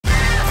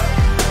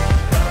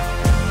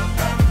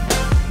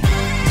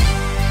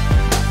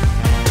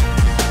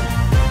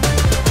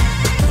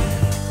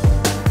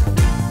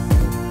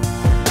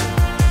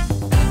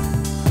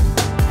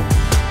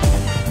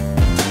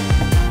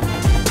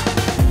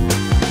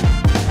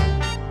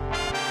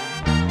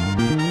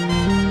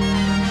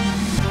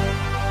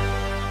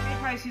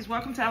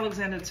welcome to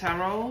Alexander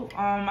Tarot.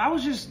 I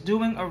was just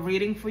doing a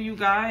reading for you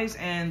guys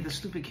and the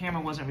stupid camera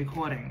wasn't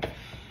recording.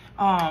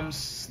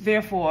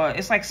 Therefore,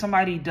 it's like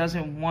somebody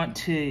doesn't want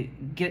to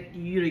get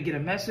you to get a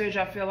message.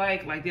 I feel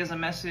like there's a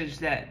message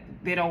that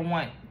they don't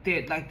want.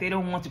 They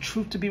don't want the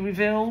truth to be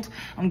revealed.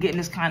 I'm getting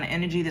this kind of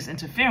energy, this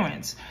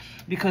interference,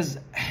 because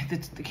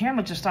the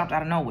camera just stopped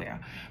out of nowhere,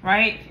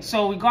 right?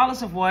 So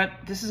regardless of what,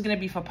 this is going to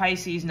be for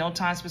Pisces, no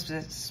time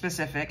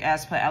specific,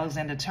 as per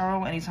Alexander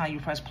Tarot. Anytime you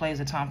press play is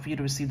the time for you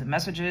to receive the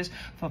messages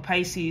for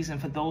Pisces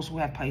and for those who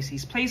have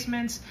Pisces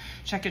placements.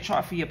 Check your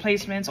chart for your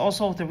placements.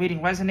 Also, if the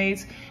reading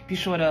resonates, be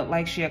sure to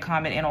like, share,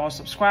 comment, and or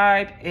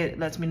subscribe. It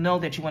lets me know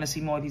that you want to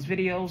see more of these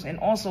videos, and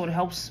also it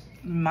helps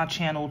my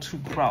channel to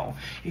grow.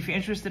 If you're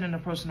interested in a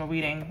personal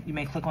reading, you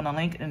may click on the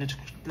link in the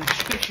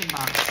description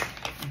box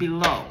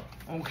below.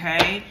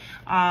 Okay,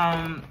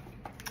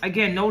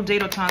 again, no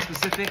date or time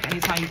specific.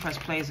 Anytime you press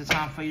play is the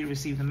time for you to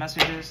receive the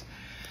messages.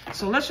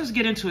 So let's just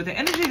get into it. The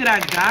energy that I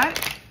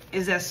got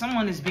is that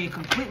someone is being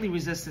completely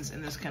resistant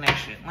in this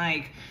connection.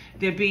 Like,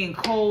 they're being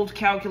cold,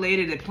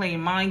 calculated, they're playing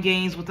mind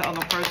games with the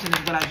other person, is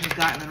what I just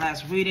got in the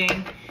last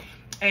reading.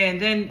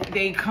 And then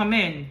they come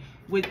in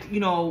with, you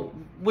know,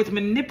 with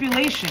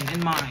manipulation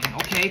in mind,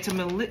 okay, to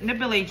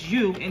manipulate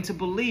you into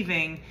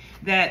believing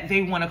that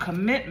they want a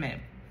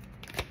commitment.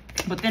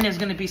 But then there's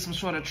going to be some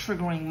sort of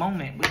triggering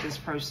moment with this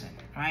person,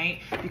 right?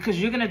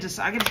 Because you're going to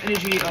decide, I get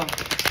this energy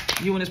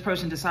of you and this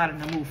person deciding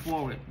to move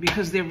forward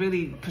because they're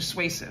really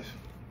persuasive.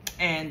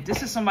 And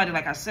this is somebody,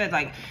 like I said,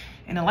 like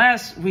in the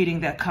last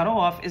reading that cut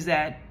off, is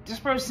that this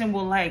person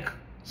will like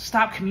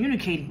stop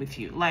communicating with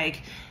you.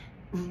 Like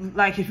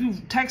if you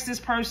text this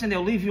person,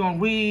 they'll leave you on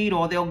read,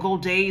 or they'll go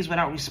days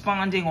without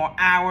responding, or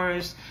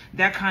hours,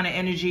 that kind of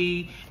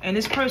energy. And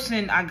this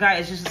person I got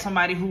is just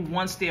somebody who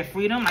wants their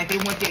freedom. Like they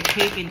want their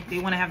cake and they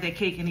want to have their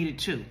cake and eat it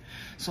too.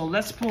 So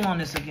let's pull on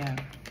this again.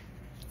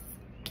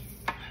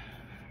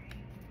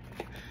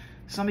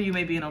 Some of you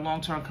may be in a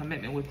long-term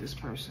commitment with this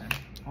person.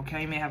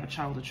 Okay, you may have a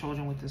child or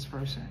children with this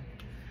person.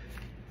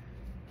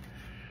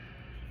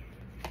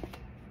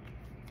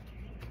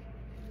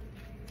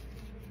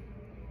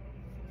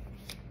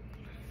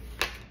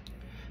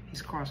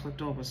 These cards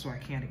flipped over, so I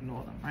can't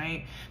ignore them,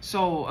 right?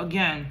 So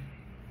again,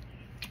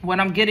 what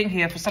I'm getting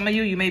here, for some of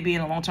you, you may be in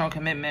a long-term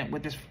commitment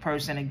with this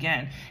person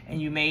again, and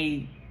you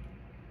may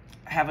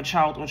have a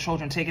child or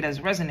children, take it as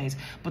it resonates.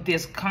 But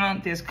there's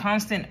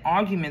constant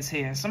arguments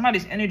here.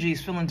 Somebody's energy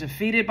is feeling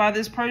defeated by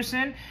this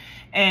person,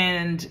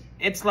 and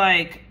it's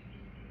like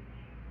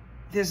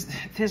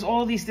there's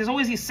always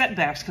these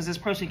setbacks because this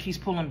person keeps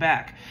pulling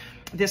back.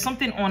 There's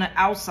something on the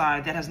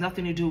outside that has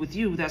nothing to do with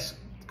you that's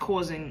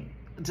causing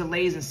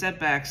delays and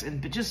setbacks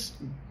and just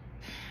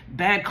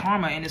bad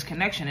karma in this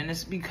connection. And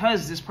it's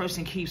because this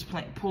person keeps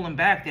pulling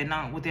back. They're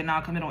not with their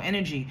non-committal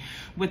energy.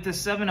 With the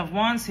Seven of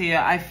Wands here,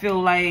 I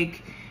feel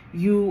like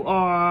you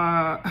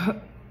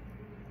are,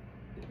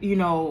 you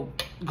know,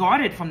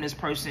 guarded from this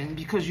person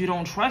because you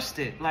don't trust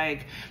it.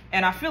 Like,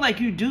 and I feel like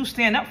you do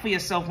stand up for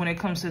yourself when it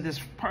comes to this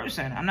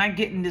person. I'm not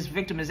getting this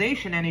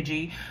victimization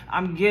energy.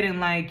 I'm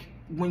getting like,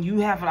 when you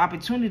have an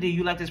opportunity,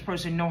 you let this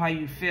person know how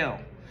you feel,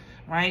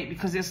 right?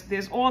 Because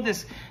there's all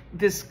this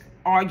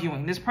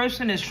arguing. This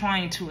person is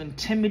trying to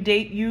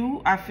intimidate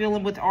you, I feel,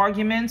 with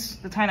arguments,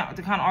 the kind of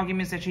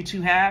arguments that you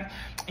two have.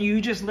 And you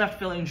just left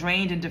feeling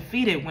drained and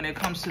defeated when it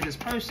comes to this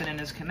person and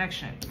this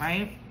connection,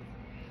 right?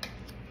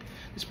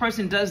 This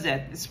person does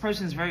that. This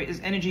person's his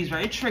energy is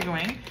very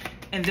triggering,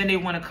 and then they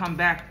want to come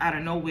back out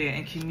of nowhere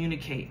and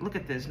communicate. Look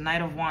at this,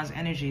 Knight of Wands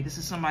energy. This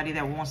is somebody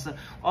that wants to,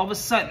 all of a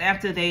sudden,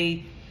 after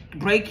they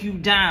break you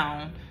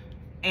down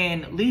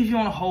and leave you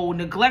on hold,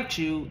 neglect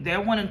you,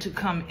 they're wanting to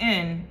come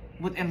in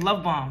and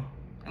love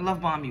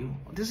bomb you.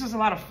 This is a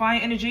lot of fire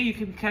energy. You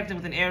can be connected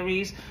with an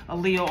Aries, a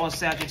Leo, or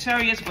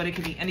Sagittarius, but it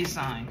could be any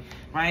sign,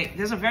 right?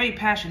 There's a very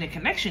passionate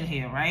connection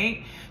here,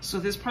 right? So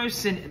this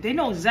person, they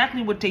know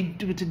exactly what they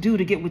do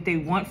to get what they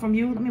want from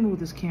you. Let me move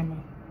this camera.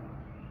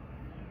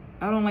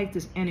 I don't like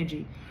this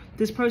energy.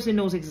 This person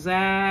knows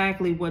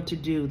exactly what to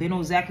do. They know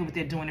exactly what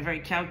they're doing. They're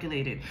very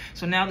calculated.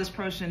 So now this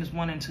person is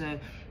wanting to,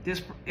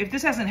 if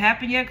this hasn't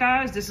happened yet,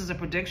 guys, this is a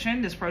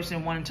prediction. This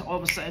person wanting to all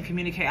of a sudden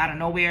communicate out of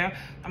nowhere.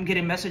 I'm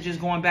getting messages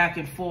going back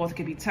and forth. It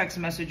could be text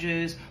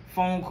messages,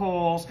 phone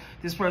calls.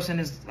 This person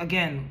is,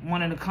 again,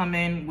 wanting to come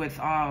in with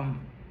the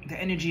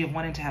energy of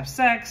wanting to have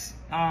sex,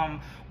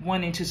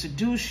 wanting to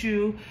seduce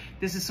you.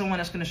 This is someone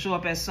that's going to show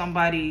up as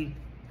somebody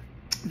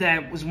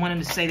that was wanting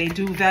to say they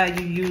do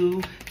value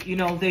you. You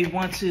know, they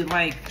want to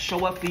like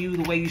show up for you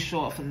the way you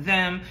show up for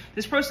them.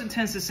 This person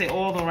tends to say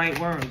all the right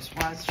words.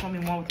 Why? Show me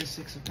more with the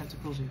Six of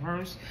Pentacles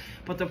reversed.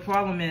 But the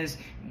problem is,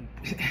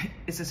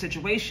 it's a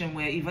situation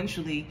where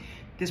eventually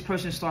this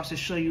person starts to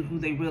show you who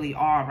they really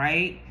are,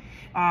 right?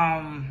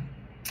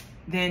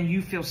 Then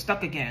you feel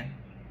stuck again.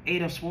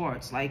 Eight of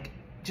Swords. Like,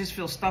 just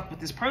feel stuck with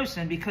this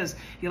person because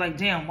you're like,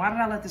 damn, why did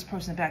I let this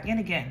person back in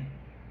again?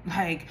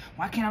 Like,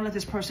 why can't I let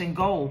this person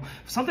go?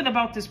 Something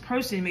about this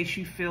person makes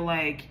you feel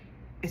like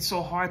it's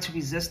so hard to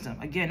resist them.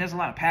 Again, there's a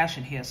lot of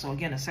passion here. So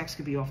again, the sex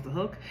could be off the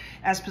hook.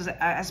 As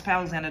per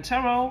Alexander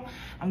Tarot,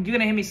 you're going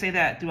to hear me say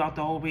that throughout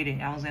the whole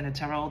reading, Alexander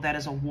Tarot. That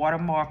is a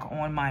watermark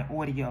on my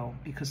audio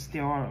because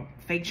there are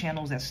fake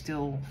channels that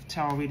steal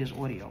tarot readers'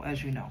 audio,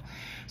 as you know.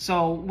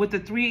 So with the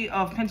Three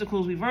of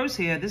Pentacles reverse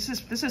here, this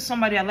is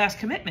somebody that lacks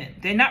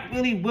commitment. They're not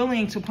really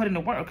willing to put in the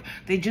work.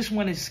 They just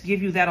want to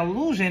give you that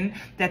illusion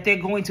that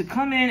they're going to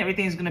come in,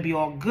 everything's going to be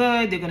all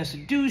good, they're going to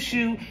seduce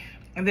you.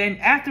 And then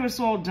after it's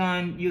all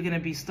done, you're going to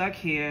be stuck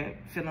here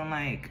feeling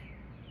like,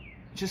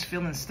 just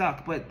feeling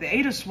stuck. But the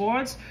Eight of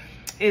Swords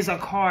is a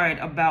card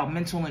about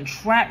mental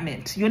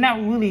entrapment. You're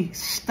not really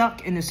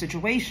stuck in the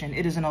situation.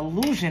 It is an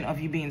illusion of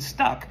you being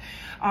stuck.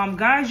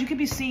 Guys, you could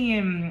be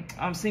seeing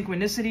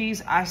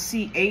synchronicities. I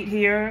see 8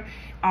 here.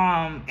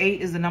 8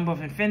 is the number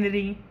of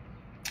infinity.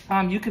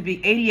 You could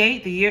be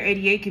 88. The year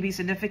 88 could be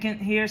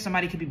significant here.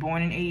 Somebody could be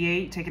born in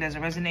 88. Take it as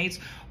it resonates.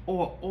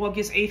 Or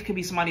August 8th could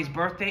be somebody's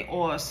birthday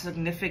or a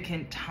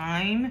significant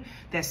time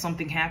that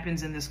something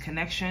happens in this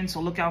connection.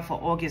 So look out for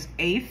August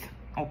 8th.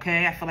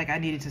 Okay, I feel like I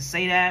needed to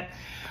say that.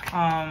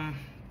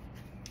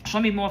 Show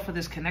me more for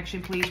this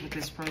connection, please, with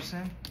this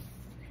person.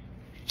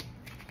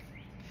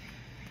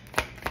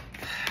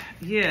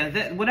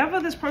 Yeah, whatever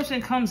this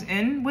person comes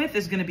in with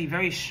is going to be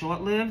very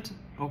short-lived.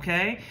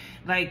 Okay,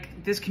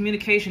 like this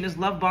communication, this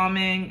love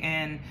bombing,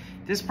 and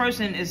this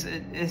person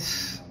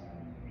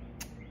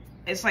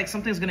it's like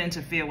something's going to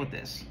interfere with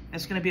this.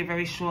 It's going to be a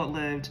very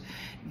short-lived.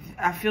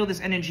 I feel this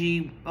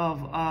energy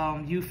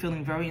of you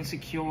feeling very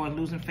insecure and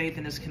losing faith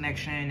in this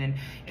connection.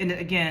 And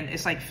again,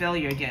 it's like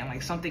failure again.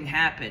 Like something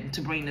happened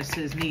to bring this to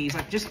his knees.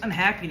 Like just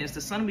unhappiness.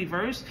 The Sun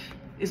reverse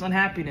is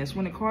unhappiness.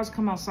 When the cards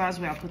come out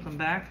sideways, I put them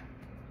back.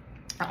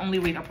 I only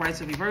read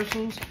uprights and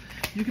reversals.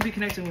 You could be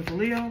connecting with a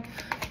Leo.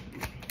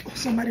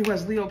 Somebody who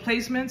has Leo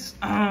placements.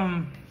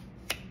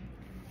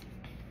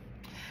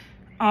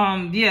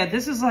 Yeah,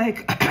 this is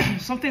like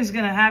something's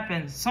gonna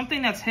happen.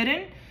 Something that's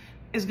hidden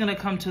is gonna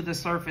come to the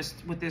surface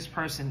with this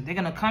person. They're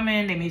gonna come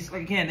in. They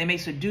may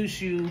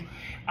seduce you.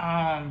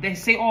 They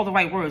say all the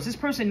right words. This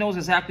person knows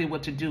exactly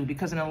what to do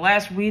because in the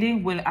last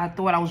reading, when I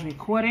thought I was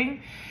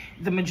recording,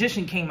 the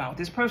Magician came out.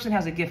 This person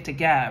has a gift to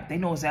gab. They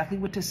know exactly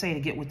what to say to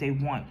get what they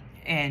want.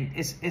 And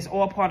it's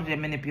all part of their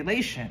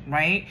manipulation,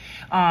 right?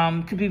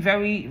 Could be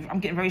I'm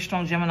getting very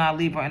strong Gemini,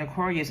 Libra, and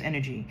Aquarius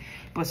energy.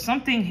 But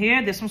something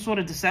here, there's some sort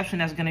of deception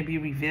that's going to be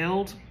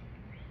revealed.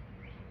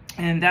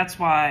 And that's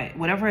why,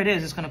 whatever it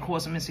is, it's going to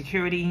cause some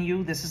insecurity in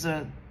you. This is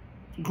a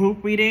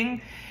group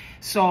reading.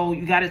 So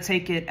you got to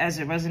take it as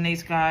it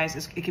resonates,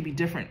 guys. It could be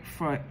different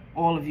for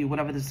all of you,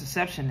 whatever this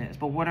deception is.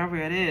 But whatever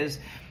it is,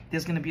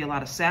 there's going to be a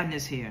lot of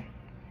sadness here.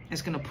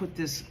 It's going to put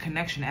this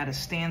connection at a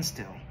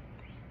standstill.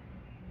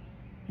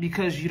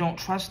 Because you don't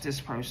trust this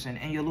person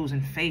and you're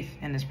losing faith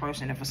in this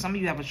person. And for some of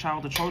you have a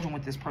child or children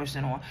with this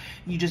person, or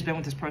you just been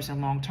with this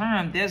person long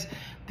term,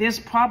 there's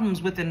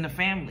problems within the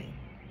family.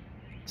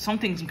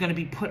 Something's going to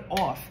be put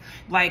off.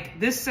 Like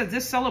this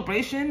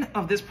celebration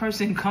of this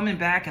person coming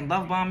back and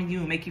love bombing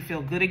you and make you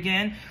feel good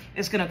again,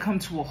 it's going to come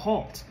to a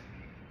halt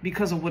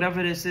because of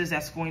whatever this is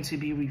that's going to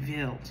be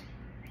revealed.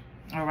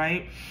 All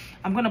right.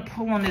 I'm going to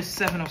pull on this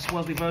Seven of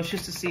Swords reverse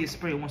just to see if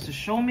Spirit wants to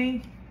show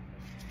me.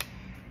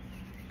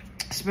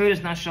 Spirit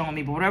is not showing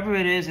me, but whatever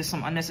it is, it's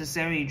some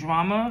unnecessary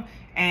drama,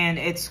 and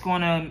it's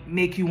gonna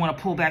make you want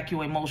to pull back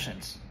your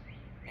emotions.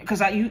 Because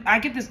I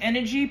get this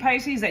energy,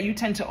 Pisces, that you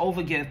tend to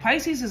overgive.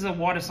 Pisces is a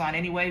water sign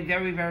anyway,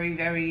 very, very,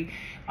 very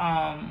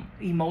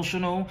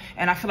emotional.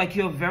 And I feel like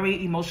you're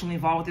very emotionally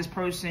involved with this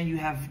person. You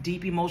have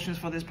deep emotions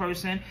for this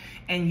person,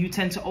 and you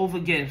tend to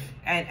overgive.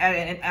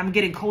 And I'm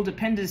getting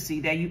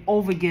codependency, that you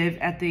overgive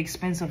at the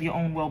expense of your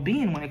own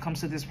well-being when it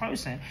comes to this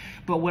person.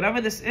 But whatever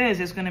this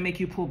is, it's going to make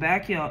you pull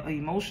back your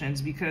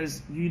emotions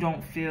because you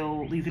don't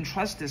feel you can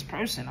trust this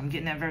person. I'm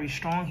getting that very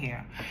strong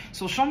here.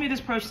 So show me this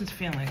person's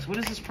feelings. What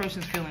is this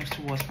person's feelings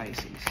towards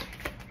Pisces?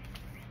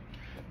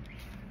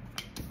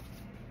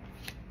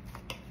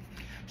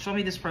 Show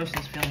me this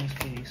person's feelings,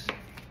 please.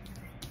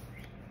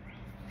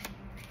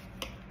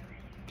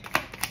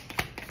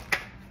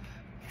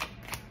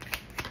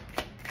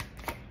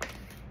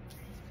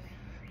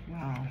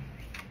 Wow.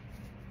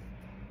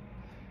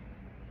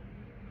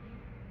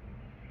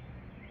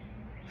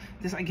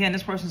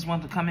 This person's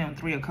wanting to come in with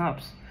 3 of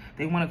Cups.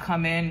 They want to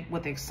come in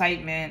with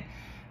excitement.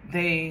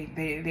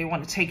 They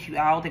want to take you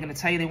out. They're going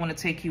to tell you they want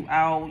to take you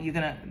out. You're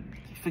going to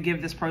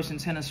forgive this person.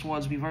 10 of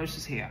Swords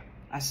reverses here.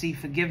 I see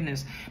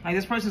forgiveness. Like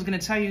this person's going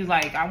to tell you,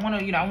 like, I want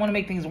to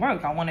make things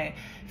work. I want to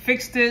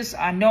fix this.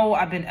 I know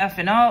I've been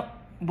effing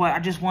up, but I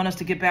just want us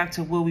to get back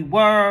to where we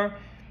were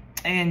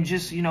and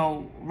just,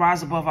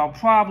 rise above our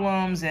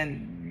problems.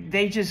 And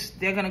they're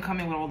going to come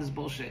in with all this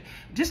bullshit.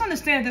 Just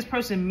understand this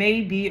person may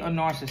be a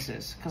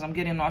narcissist, because I'm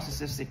getting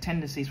narcissistic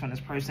tendencies from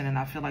this person. And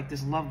I feel like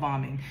this love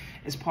bombing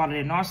is part of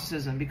their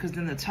narcissism, because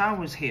then the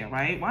Tower's here,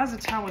 right? Why is the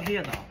Tower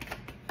here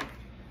though?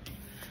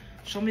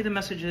 Show me the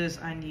messages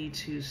I need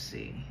to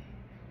see.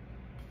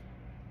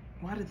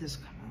 Why did this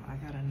come out? I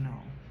gotta know.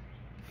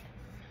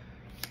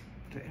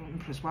 The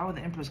Empress. Why would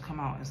the Empress come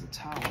out as the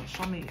Tower?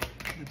 Show me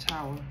the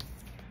Tower.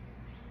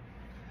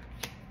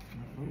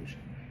 conclusion.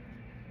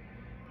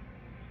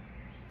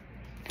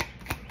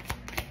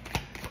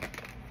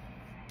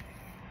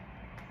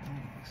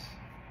 Nice.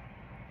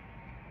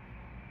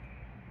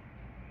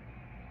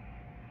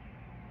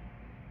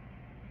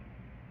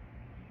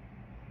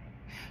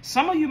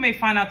 Some of you may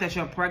find out that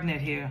you're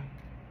pregnant here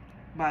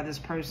by this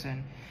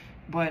person,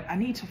 but I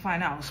need to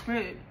find out.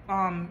 Spirit,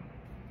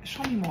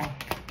 show me more.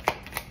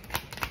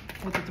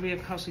 With the Three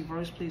of Cups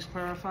reverse, please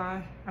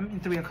clarify. I mean,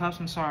 Three of Cups,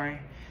 I'm sorry.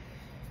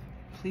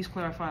 Please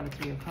clarify the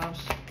Three of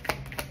Cups.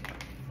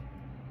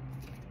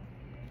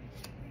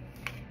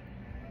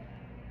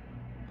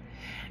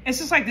 It's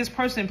just like this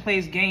person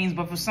plays games,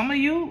 but for some of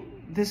you,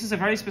 this is a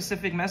very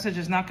specific message.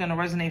 It's not going to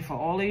resonate for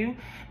all of you,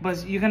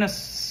 but you're going to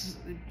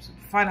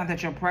find out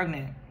that you're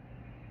pregnant.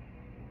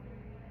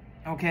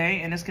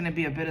 Okay? And it's going to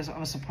be a bit of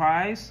a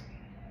surprise.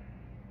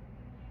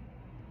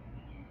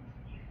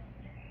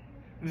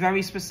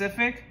 Very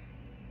specific.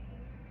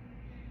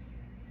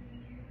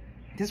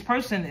 This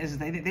person is,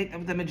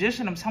 the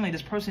magician, I'm telling you,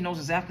 this person knows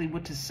exactly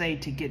what to say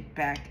to get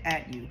back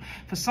at you.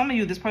 For some of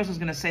you, this person is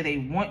going to say they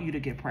want you to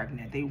get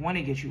pregnant. They want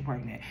to get you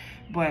pregnant.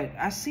 But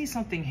I see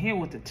something here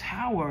with the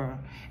Tower,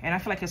 and I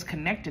feel like it's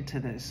connected to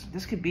this.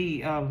 This could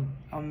be a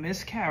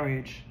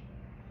miscarriage.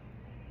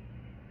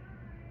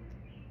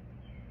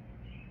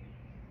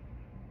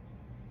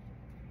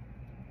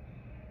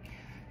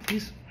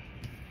 Please,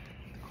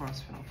 the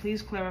cross fell.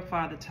 Please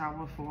clarify the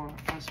Tower for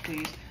us,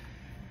 please.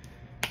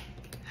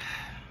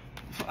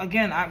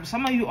 Again,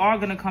 some of you are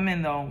going to come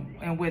in though,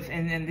 and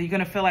you're going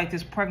to feel like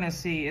this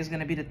pregnancy is going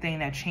to be the thing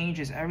that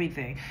changes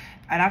everything.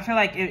 And I feel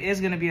like it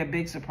is going to be a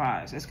big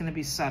surprise. It's going to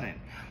be sudden.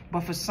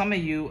 But for some of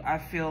you, I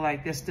feel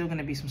like there's still going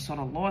to be some sort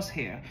of loss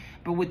here.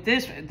 But with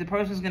this, the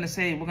person's going to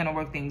say, we're going to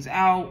work things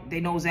out. They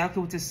know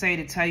exactly what to say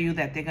to tell you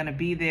that they're going to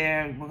be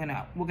there. We're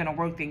going to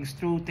work things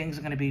through. Things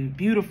are going to be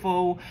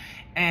beautiful.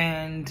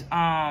 And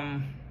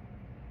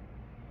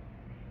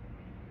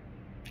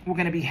we're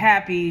going to be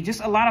happy.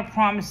 Just a lot of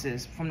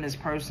promises from this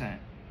person.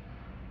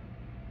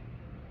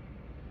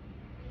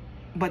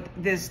 But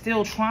there's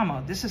still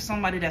trauma. This is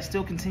somebody that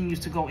still continues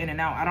to go in and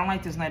out. I don't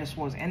like this Knight of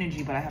Swords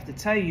energy, but I have to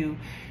tell you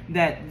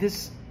that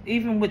this,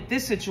 even with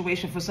this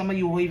situation, for some of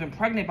you who are even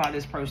pregnant by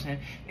this person,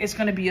 it's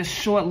going to be a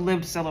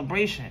short-lived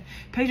celebration.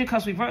 Page of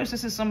Cups reverse,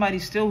 this is somebody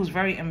still who's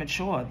very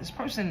immature. This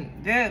person,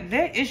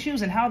 their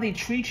issues and how they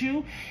treat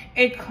you,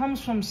 it comes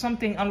from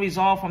something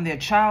unresolved from their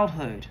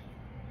childhood.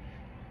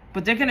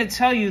 But they're going to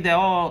tell you that,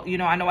 oh, you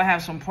know, I know I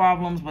have some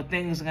problems, but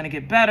things are going to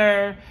get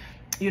better.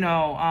 You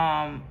know,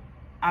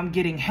 I'm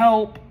getting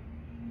help.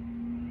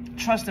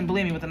 Trust and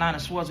believe me with the Nine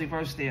of Swords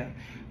reversed there.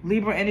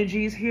 Libra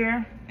energies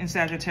here in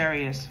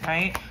Sagittarius,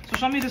 right? So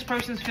show me this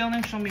person's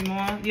feeling. Show me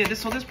more. Yeah,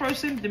 so this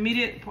person, the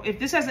immediate, if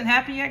this hasn't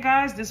happened yet,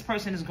 guys, this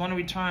person is going to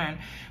return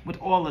with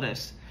all of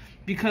this.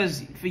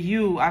 Because for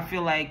you, I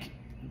feel like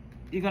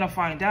you're going to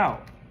find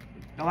out.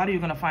 A lot of you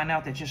are going to find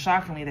out that you're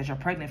shockingly that you're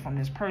pregnant from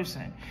this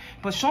person.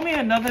 But show me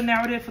another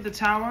narrative for the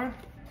Tower.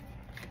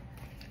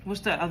 What's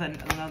the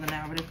another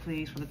narrative,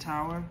 please, for the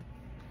Tower?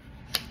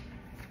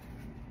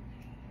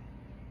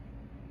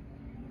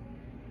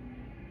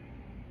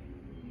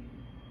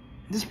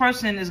 This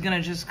person is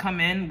going to just come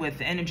in with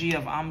the energy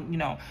of, you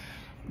know,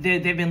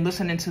 they've been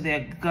listening to their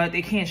gut.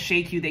 They can't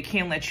shake you. They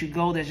can't let you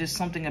go. There's just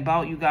something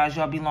about you guys.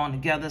 Y'all belong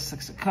together.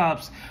 Six of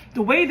Cups.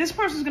 The way this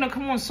person is going to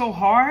come on so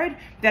hard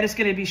that it's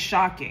going to be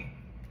shocking.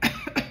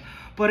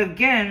 But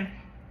again,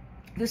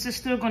 this is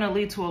still going to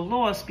lead to a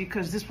loss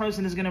because this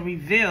person is going to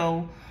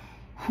reveal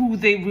who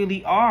they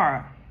really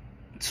are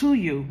to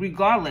you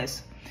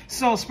regardless.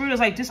 So Spirit is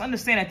like, just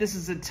understand that this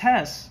is a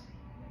test.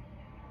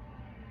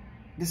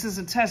 This is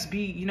a test.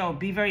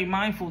 Be very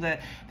mindful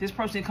that this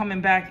person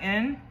coming back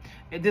in,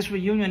 this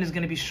reunion is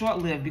going to be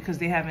short-lived because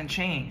they haven't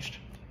changed.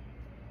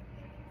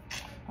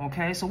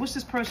 Okay, so what's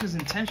this person's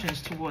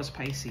intentions towards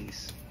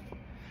Pisces?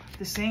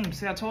 The same.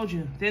 See, I told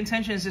you. Their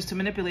intention is just to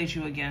manipulate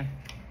you again.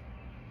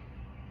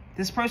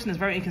 This person is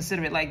very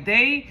inconsiderate. Like,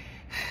 they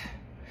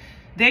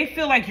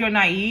feel like you're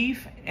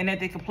naive and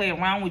that they can play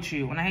around with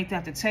you. And I hate to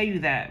have to tell you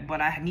that,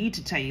 but I need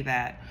to tell you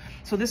that.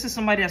 So this is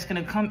somebody that's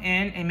going to come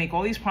in and make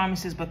all these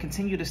promises, but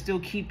continue to still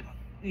keep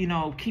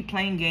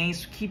playing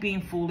games, keep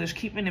being foolish,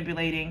 keep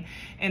manipulating,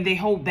 and they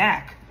hold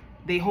back.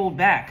 They hold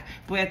back.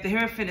 But the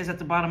Hierophant is at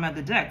the bottom of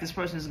the deck. This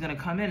person is going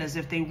to come in as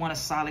if they want a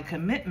solid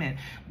commitment,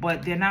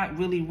 but they're not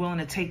really willing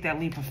to take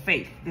that leap of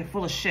faith. They're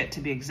full of shit,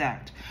 to be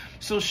exact.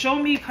 So show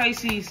me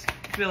Pisces'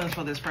 feelings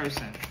for this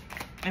person.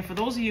 And for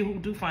those of you who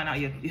do find out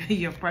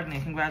you're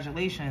pregnant,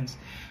 congratulations.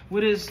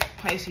 What is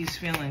Pisces'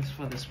 feelings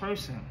for this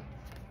person?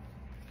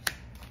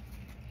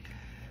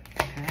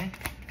 Okay.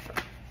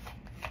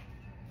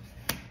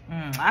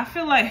 I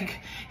feel like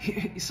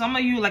some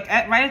of you, like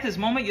right at this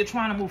moment, you're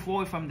trying to move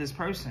forward from this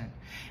person.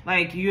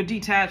 Like, you're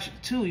detached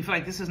too. You feel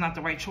like this is not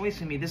the right choice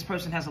for me. This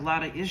person has a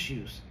lot of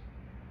issues,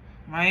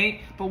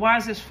 right? But why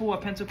is this Four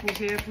of Pentacles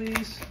here,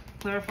 please?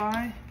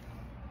 Clarify.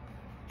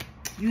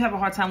 You have a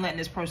hard time letting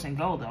this person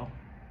go, though.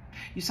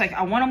 You're like,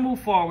 I want to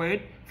move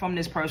forward from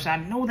this person. I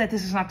know that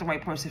this is not the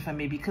right person for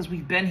me because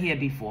we've been here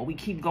before. We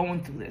keep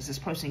going through this. This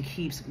person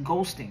keeps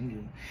ghosting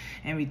you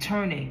and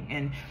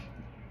returning,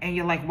 and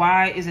you're like,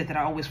 why is it that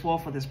I always fall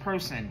for this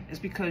person? It's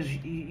because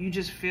you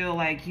just feel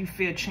like you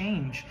fear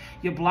change.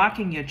 You're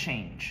blocking your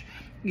change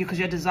because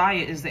your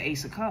desire is the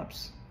Ace of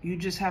Cups. You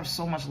just have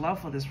so much love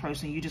for this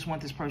person. You just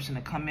want this person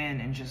to come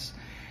in and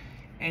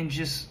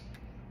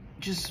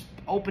just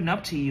open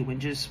up to you and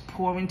just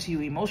pour into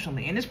you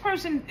emotionally. And this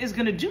person is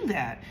going to do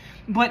that.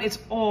 But it's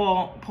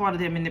all part of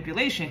their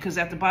manipulation, because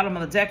at the bottom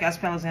of the deck,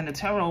 as Alexander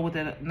Tarot with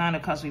the Nine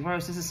of Cups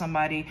reversed, this is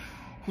somebody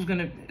who's going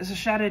to, it's a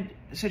shattered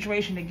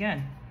situation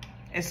again.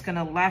 It's going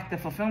to lack the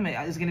fulfillment.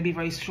 It's going to be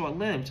very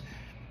short-lived.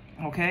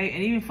 Okay?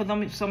 And even for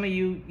them, some of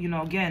you, you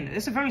know, again,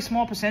 it's a very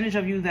small percentage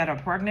of you that are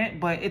pregnant,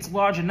 but it's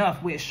large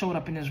enough where it showed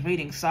up in this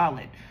reading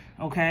solid.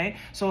 Okay?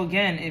 So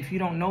again, if you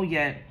don't know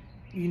yet,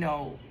 you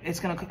know, it's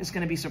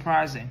gonna be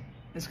surprising.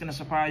 It's gonna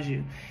surprise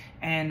you.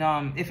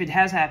 And if it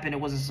has happened, it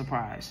was a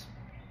surprise.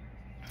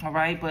 All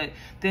right? But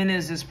then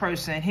there's this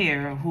person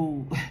here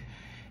who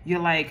you're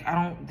like,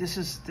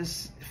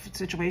 this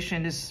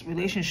situation, this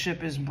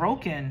relationship is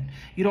broken.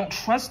 You don't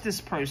trust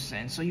this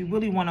person, so you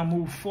really want to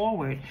move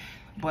forward.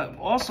 But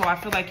also, I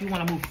feel like you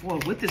want to move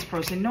forward with this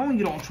person knowing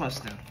you don't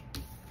trust them.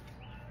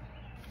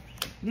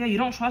 Yeah, you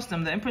don't trust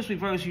them. The Empress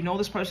reverse, you know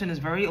this person is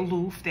very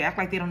aloof. They act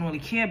like they don't really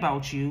care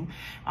about you.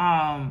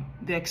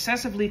 They're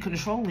excessively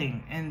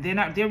controlling, and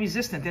they're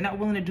resistant. They're not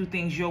willing to do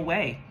things your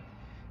way.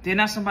 They're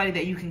not somebody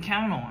that you can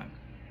count on.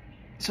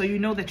 So you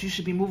know that you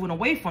should be moving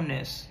away from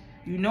this.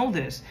 You know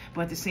this,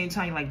 but at the same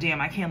time, you're like,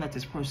 damn, I can't let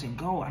this person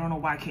go. I don't know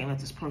why I can't let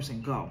this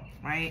person go,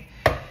 right?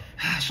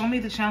 Show me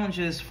the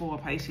challenges for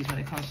Pisces when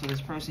it comes to this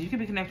person. You could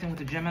be connecting with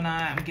the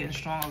Gemini. I'm getting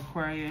strong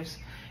Aquarius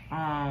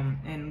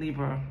and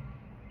Libra.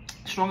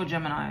 Stronger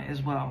Gemini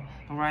as well,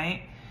 all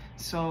right?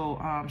 So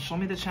show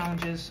me the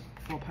challenges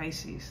for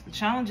Pisces. The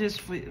challenges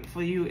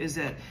for you is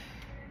that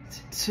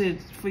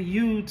for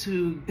you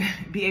to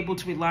be able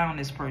to rely on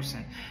this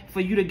person, for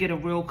you to get a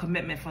real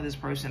commitment for this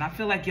person. I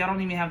feel like y'all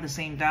don't even have the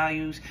same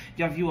values.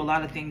 Y'all view a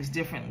lot of things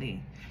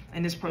differently.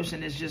 And this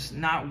person is just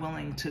not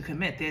willing to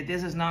commit.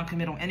 There's this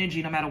non-committal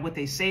energy no matter what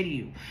they say to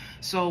you.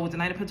 So with the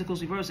Knight of Pentacles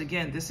reverse,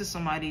 again, this is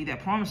somebody that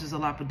promises a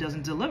lot but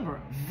doesn't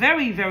deliver.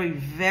 Very, very,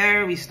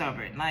 very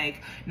stubborn.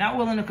 Like, not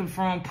willing to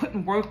confirm,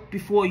 putting work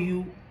before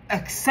you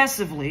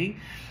excessively.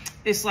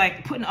 It's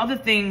like putting other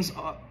things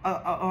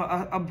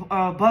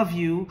above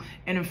you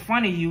and in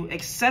front of you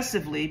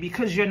excessively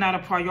because you're not a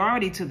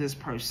priority to this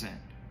person.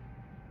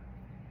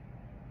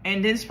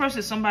 And this person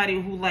is somebody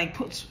who like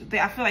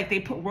I feel like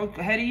they put work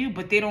ahead of you,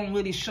 but they don't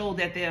really show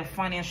that they're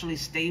financially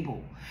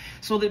stable.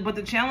 So, but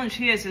the challenge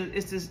here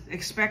is to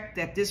expect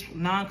that this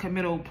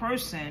non-committal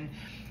person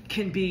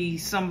can be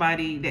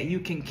somebody that you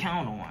can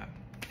count on.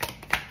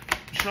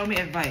 Show me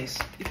advice.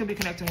 You could be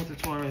connecting with the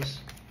Taurus.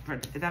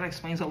 That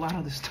explains a lot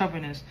of the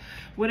stubbornness.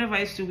 What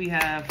advice do we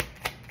have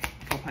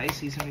for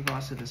Pisces in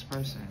regards to this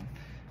person?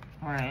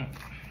 All right.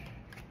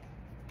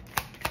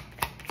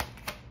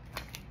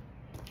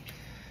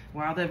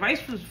 Well, the advice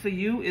for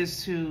you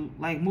is to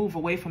like move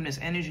away from this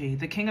energy.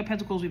 The King of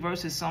Pentacles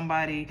reverse is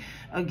somebody,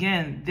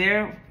 again,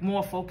 they're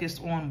more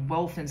focused on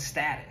wealth and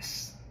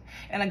status.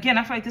 And again,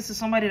 I feel like this is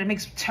somebody that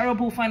makes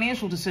terrible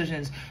financial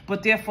decisions,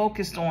 but they're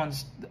focused on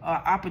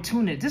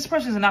opportunity. This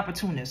person is an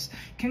opportunist.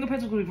 King of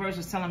Pentacles reverse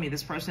is telling me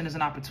this person is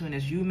an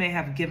opportunist. You may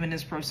have given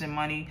this person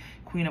money.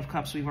 Queen of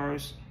Cups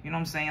reverse. You know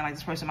what I'm saying? Like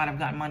this person might have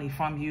gotten money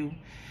from you.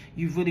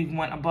 You really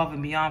went above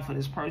and beyond for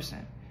this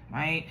person,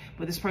 right?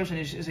 But this person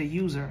is a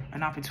user,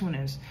 an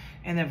opportunist.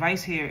 And the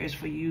advice here is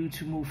for you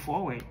to move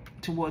forward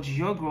towards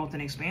your growth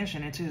and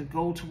expansion and to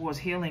go towards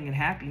healing and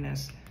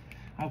happiness.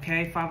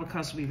 Okay, Five of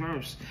Cups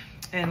reverse.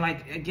 And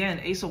like, again,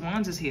 Ace of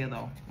Wands is here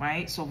though,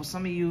 right? So for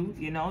some of you,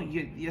 you know,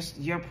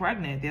 you're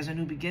pregnant. There's a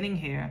new beginning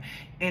here.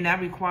 And that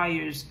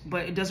requires,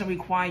 but it doesn't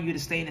require you to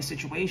stay in a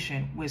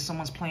situation where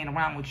someone's playing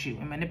around with you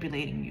and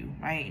manipulating you,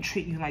 right? And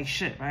treating you like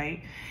shit,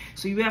 right?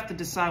 So you have to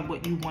decide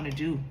what you want to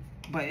do.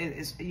 But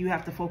you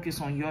have to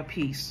focus on your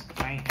peace,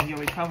 right? And your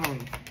recovery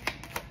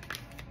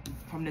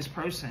from this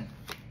person.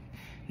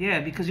 Yeah,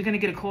 because you're going to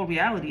get a cold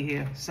reality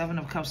here. Seven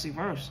of Cups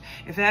reverse.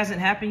 If it hasn't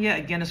happened yet,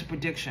 again, it's a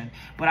prediction.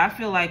 But I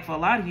feel like for a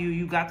lot of you,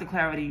 you got the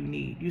clarity you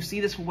need. You see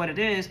this for what it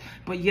is,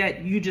 but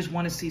yet you just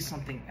want to see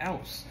something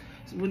else.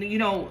 So when, you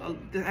know,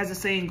 as the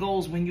saying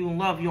goes, when you're in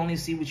love, you only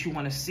see what you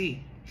want to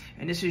see.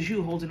 And this is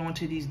you holding on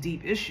to these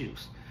deep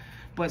issues.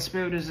 But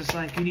Spirit is just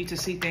like, you need to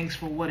see things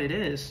for what it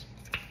is.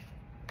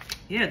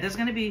 Yeah, there's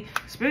going to be,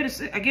 Spirit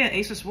is, again,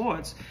 Ace of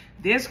Swords.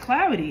 There's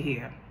clarity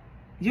here.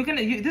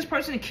 This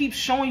person keeps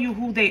showing you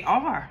who they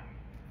are.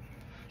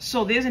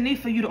 So there's a need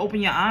for you to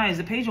open your eyes.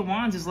 The Page of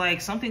Wands is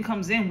like something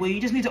comes in where you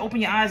just need to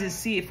open your eyes and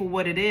see it for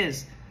what it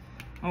is.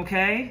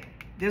 Okay?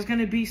 There's going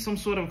to be some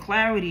sort of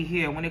clarity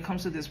here when it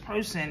comes to this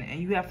person.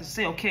 And you have to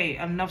say, okay,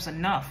 enough's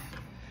enough.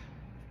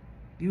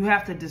 You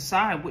have to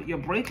decide what your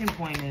breaking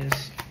point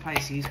is,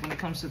 Pisces, when it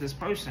comes to this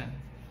person.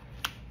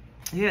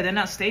 Yeah, they're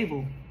not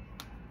stable.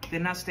 They're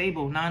not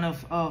stable. Nine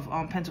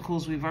of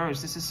Pentacles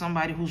reversed. This is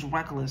somebody who's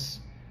reckless.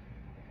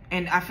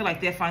 And I feel like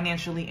they're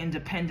financially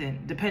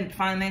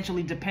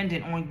financially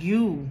dependent on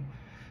you.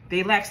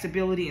 They lack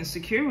stability and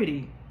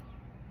security.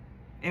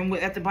 And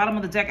at the bottom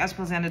of the deck, as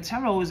presented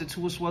tarot, is the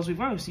Two of Swords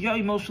reversed. You're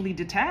emotionally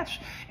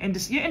detached and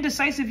you're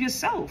indecisive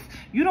yourself.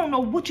 You don't know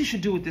what you should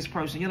do with this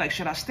person. You're like,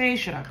 should I stay?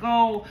 Should I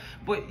go?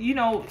 But you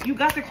know, you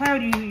got the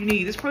clarity you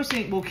need. This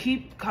person will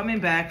keep coming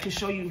back to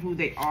show you who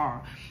they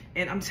are.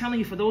 And I'm telling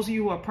you, for those of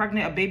you who are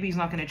pregnant, a baby is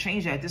not going to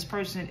change that. This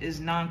person is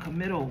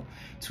non-committal.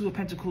 Two of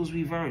Pentacles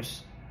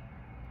reversed.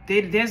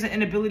 There's an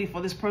inability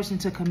for this person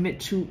to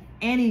commit to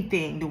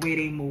anything the way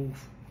they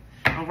move.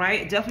 All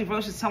right, Death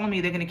Reverse is telling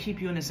me they're going to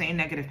keep you in the same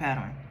negative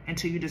pattern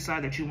until you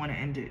decide that you want to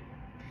end it.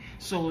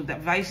 So the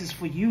advice is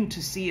for you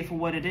to see it for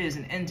what it is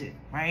and end it,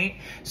 right?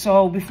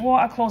 So before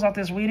I close out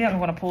this reading, I'm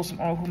going to pull some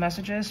Oracle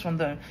messages from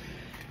the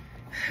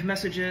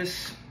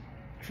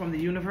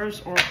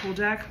universe Oracle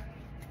deck.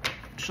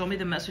 Show me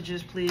the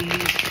messages, please.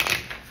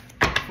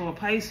 For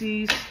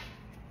Pisces,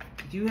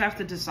 you have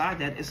to decide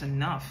that it's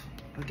enough.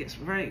 It gets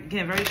very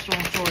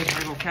strong story,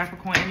 Virgo,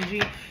 Capricorn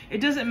energy. It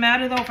doesn't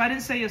matter though if I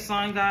didn't say your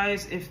sign,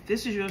 guys. If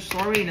this is your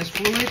story and it's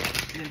fluid,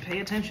 then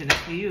pay attention. It's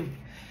for you.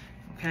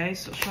 Okay,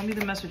 so show me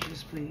the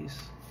messages, please.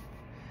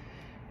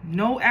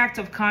 No act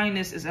of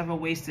kindness is ever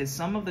wasted.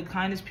 Some of the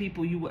kindest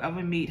people you will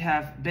ever meet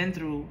have been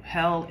through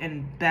hell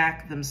and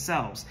back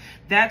themselves.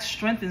 That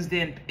strengthens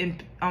their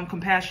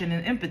compassion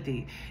and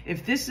empathy.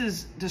 If this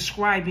is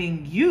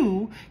describing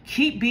you,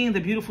 keep being the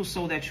beautiful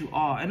soul that you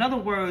are. In other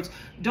words,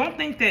 don't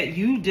think that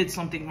you did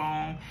something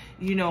wrong.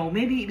 You know,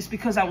 maybe it's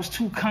because I was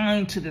too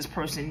kind to this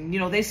person. You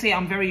know, they say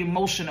I'm very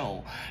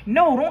emotional.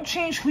 No, don't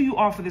change who you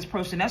are for this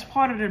person. That's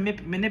part of the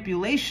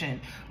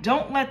manipulation.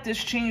 Don't let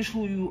this change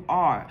who you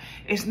are.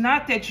 It's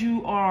not that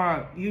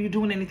you're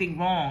doing anything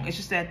wrong. It's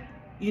just that,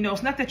 you know,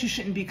 it's not that you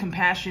shouldn't be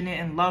compassionate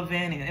and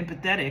loving and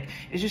empathetic.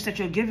 It's just that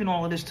you're giving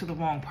all of this to the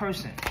wrong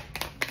person.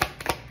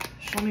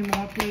 Show me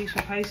more, please,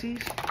 for Pisces.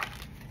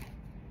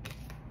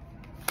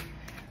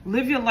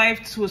 Live your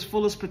life to its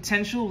fullest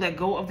potential. Let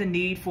go of the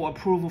need for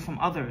approval from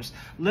others.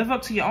 Live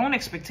up to your own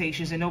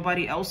expectations and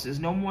nobody else's.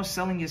 No more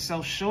selling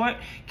yourself short.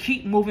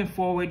 Keep moving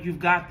forward. You've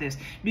got this.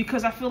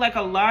 Because I feel like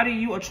a lot of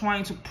you are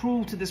trying to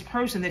prove to this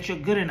person that you're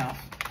good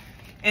enough.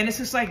 And it's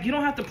just like, you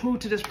don't have to prove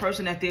to this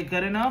person that they're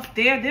good enough.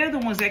 They're the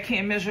ones that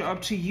can't measure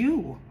up to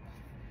you.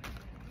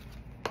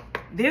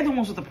 They're the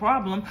ones with the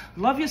problem.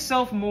 Love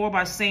yourself more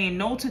by saying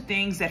no to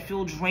things that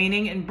feel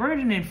draining and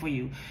burdening for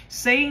you.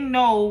 Saying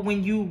no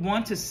when you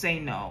want to say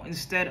no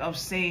instead of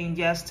saying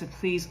yes to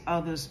please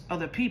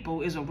other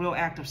people is a real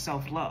act of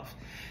self-love.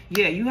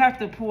 Yeah, you have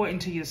to pour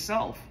into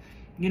yourself.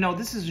 You know,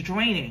 this is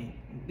draining.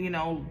 You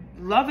know,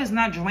 love is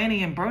not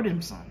draining and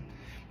burdensome.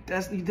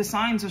 The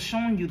signs are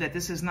showing you that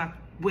this is not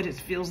what it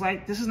feels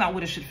like. This is not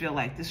what it should feel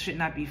like. This should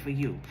not be for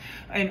you.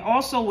 And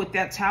also with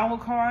that Tower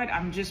card,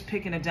 I'm just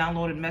picking a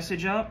downloaded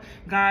message up,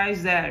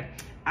 guys,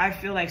 that I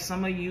feel like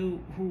some of you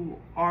who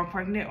are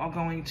pregnant are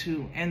going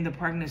to end the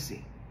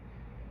pregnancy.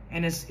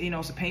 And it's, you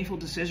know, it's a painful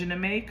decision to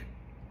make.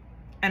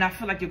 And I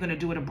feel like you're going to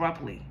do it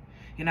abruptly.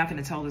 You're not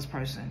going to tell this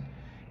person.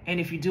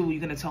 And if you do,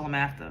 you're going to tell them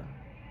after.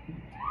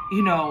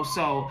 You know,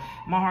 so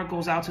my heart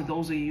goes out to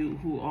those of you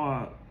who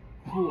are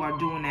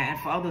doing that. And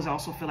for others, I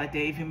also feel like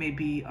there even may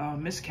be a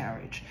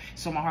miscarriage.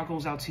 So my heart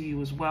goes out to you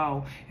as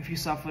well if you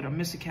suffered a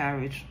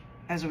miscarriage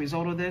as a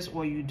result of this,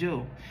 or you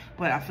do.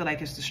 But I feel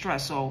like it's the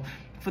stress. So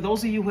for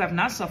those of you who have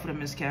not suffered a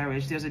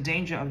miscarriage, there's a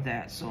danger of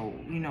that. So,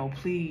 you know,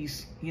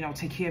 please, you know,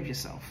 take care of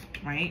yourself,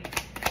 right?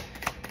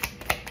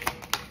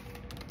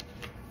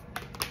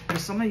 For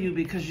some of you,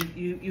 because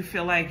you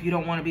feel like you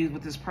don't want to be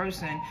with this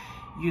person,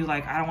 you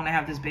like, I don't want to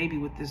have this baby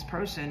with this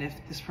person if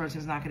this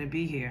person's not going to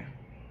be here.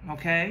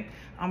 Okay,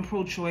 I'm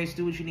pro-choice.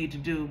 Do what you need to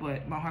do,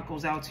 but my heart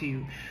goes out to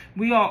you.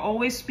 We are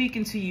always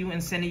speaking to you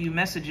and sending you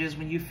messages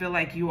when you feel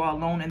like you are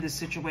alone in this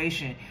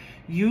situation.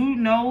 You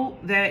know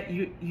that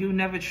you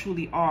never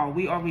truly are.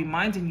 We are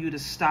reminding you to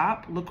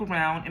stop, look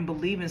around, and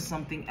believe in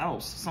something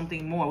else,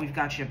 something more. We've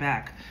got your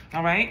back.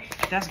 All right,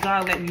 that's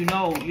God letting you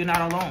know you're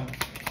not alone.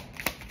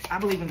 I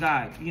believe in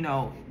God. You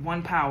know,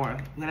 one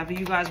power. Whatever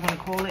you guys want to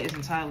call it is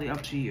entirely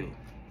up to you.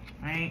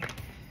 Right?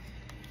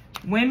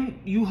 When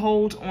you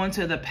hold on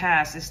to the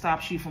past, it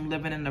stops you from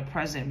living in the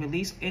present.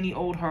 Release any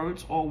old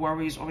hurts or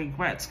worries or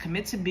regrets.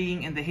 Commit to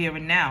being in the here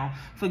and now.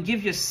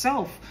 Forgive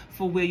yourself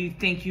for where you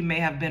think you may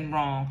have been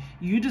wrong.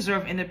 You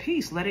deserve inner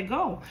peace. Let it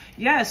go.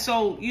 Yeah,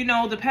 so, you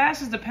know, the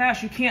past is the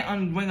past. You can't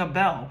unring a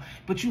bell.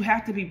 But you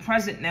have to be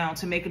present now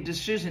to make a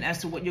decision as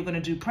to what you're going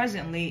to do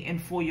presently and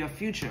for your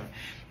future.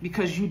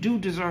 Because you do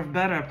deserve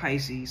better,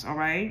 Pisces, all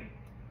right?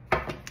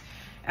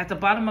 At the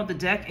bottom of the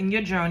deck, in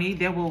your journey,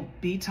 there will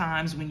be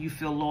times when you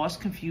feel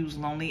lost, confused,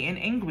 lonely, and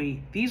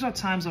angry. These are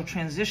times of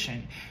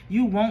transition.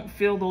 You won't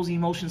feel those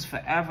emotions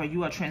forever.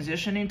 You are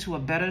transitioning to a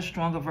better,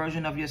 stronger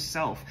version of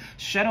yourself.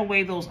 Shed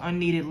away those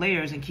unneeded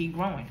layers and keep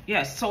growing.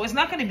 Yes, so it's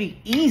not going to be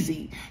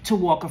easy to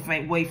walk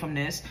away from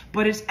this,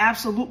 but it's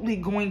absolutely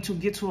going to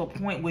get to a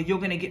point where you're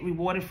going to get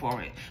rewarded for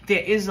it.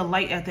 There is a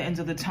light at the end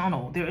of the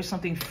tunnel. There is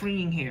something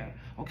freeing here.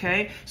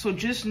 Okay, so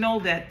just know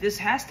that this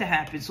has to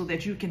happen so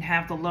that you can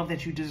have the love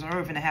that you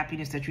deserve and the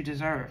happiness that you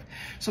deserve.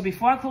 So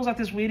before I close out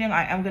this reading,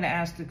 I am going to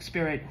ask the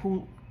spirit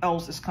who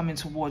else is coming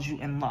towards you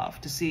in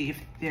love to see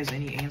if there's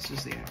any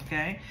answers there.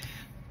 Okay.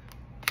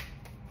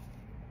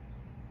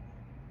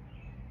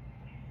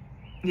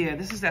 Yeah,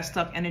 this is that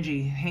stuck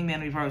energy, Hangman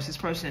reverse.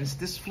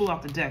 This flew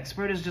off the deck.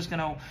 Spirit is just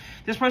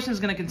this person is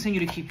gonna continue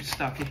to keep you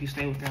stuck if you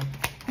stay with them.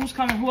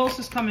 Who else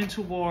is coming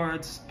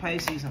towards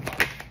Pisces in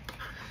love?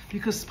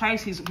 Because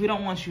Pisces, we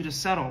don't want you to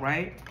settle,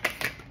 right?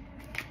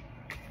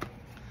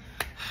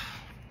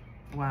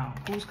 Wow,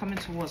 who's coming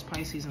towards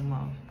Pisces in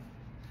love?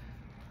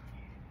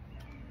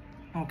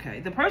 Okay,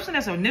 the person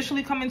that's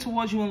initially coming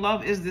towards you in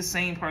love is the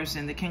same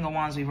person, the King of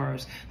Wands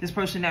reverse. This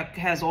person that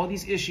has all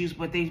these issues,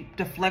 but they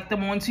deflect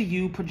them onto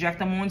you, project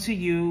them onto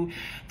you.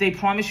 They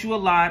promise you a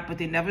lot, but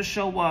they never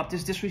show up.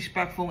 This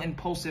disrespectful,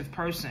 impulsive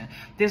person.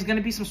 There's going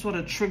to be some sort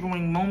of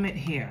triggering moment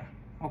here.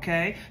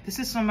 Okay, this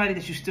is somebody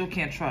that you still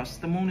can't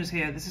trust. The moon is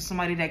here. This is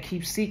somebody that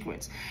keeps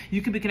secrets.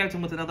 You could be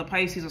connecting with another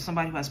Pisces or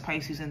somebody who has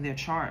Pisces in their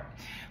chart.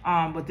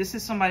 But this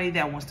is somebody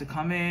that wants to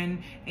come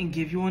in and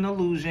give you an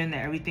illusion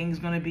that everything's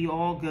going to be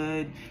all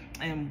good.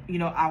 And, you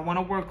know, I want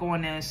to work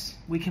on this.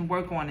 We can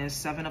work on this.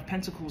 7 of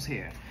Pentacles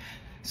here.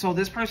 So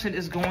this person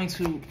is going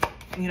to,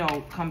 you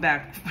know, come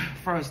back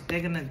first.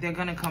 They're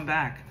gonna come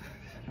back.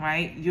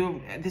 Right?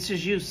 This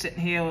is you sitting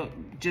here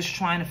just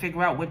trying to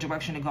figure out what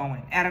direction to go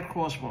in at a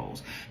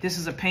crossroads. This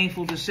is a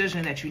painful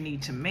decision that you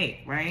need to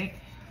make, right?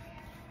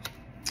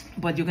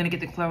 But you're going to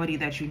get the clarity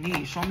that you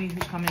need. Show me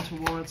who's coming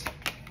towards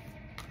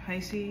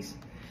Pisces.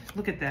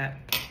 Look at that.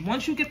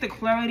 Once you get the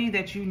clarity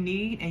that you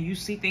need and you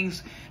see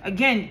things,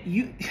 again,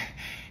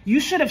 you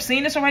should have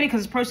seen this already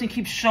because this person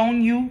keeps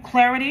showing you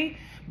clarity.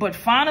 But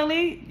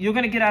finally, you're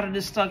going to get out of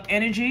this stuck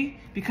energy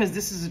because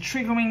this is a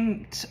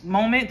triggering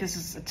moment. This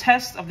is a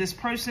test of this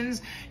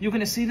person's. You're going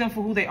to see them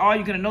for who they are.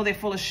 You're going to know they're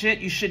full of shit.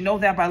 You should know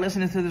that by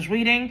listening to this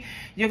reading.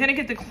 You're going to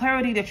get the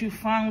clarity that you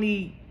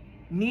finally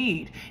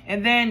need.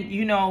 And then,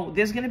 you know,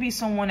 there's going to be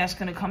someone that's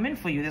going to come in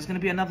for you. There's going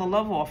to be another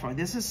love offer.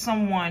 This is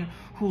someone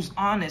who's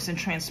honest and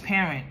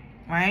transparent.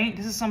 Right?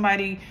 This is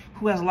somebody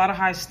who has a lot of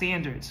high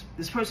standards.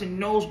 This person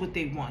knows what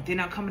they want. They're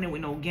not coming in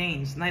with no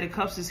games. Knight of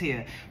Cups is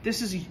here.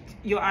 This is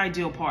your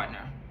ideal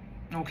partner.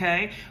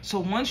 Okay? So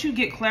once you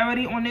get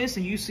clarity on this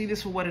and you see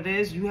this for what it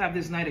is, you have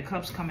this Knight of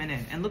Cups coming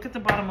in. And look at the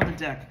bottom of the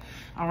deck.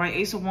 All right?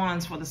 Ace of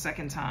Wands for the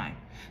second time.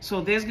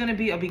 So there's going to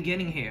be a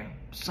beginning here.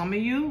 Some of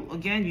you,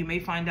 again, you may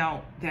find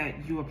out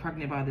that you are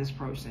pregnant by this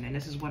person. And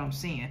this is what I'm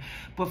seeing.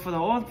 But for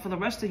the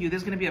rest of you,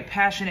 there's going to be a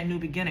passionate new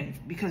beginning.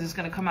 Because it's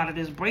going to come out of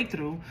this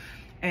breakthrough.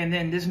 And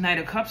then this Knight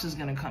of Cups is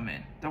going to come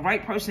in. The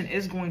right person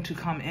is going to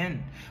come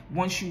in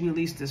once you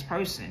release this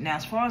person. Now,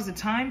 as far as the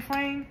time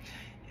frame,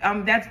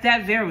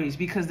 that varies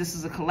because this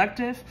is a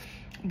collective.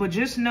 But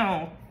just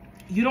know,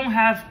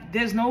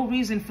 there's no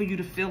reason for you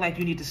to feel like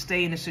you need to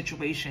stay in a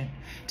situation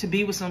to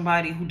be with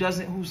somebody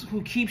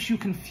who keeps you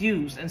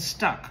confused and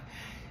stuck.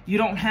 You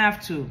don't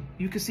have to.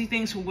 You can see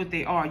things for what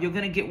they are. You're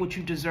going to get what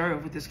you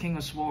deserve with this King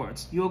of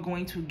Swords. You're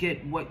going to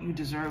get what you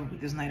deserve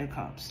with this Knight of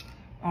Cups.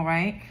 All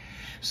right?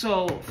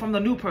 So, from the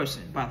new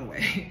person, by the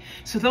way.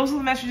 So, those are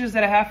the messages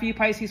that I have for you,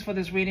 Pisces, for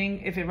this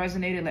reading. If it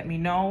resonated, let me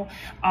know.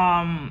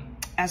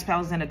 As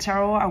Alexander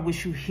Tarot, I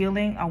wish you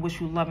healing. I wish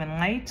you love and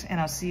light. And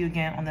I'll see you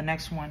again on the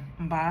next one.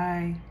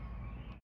 Bye.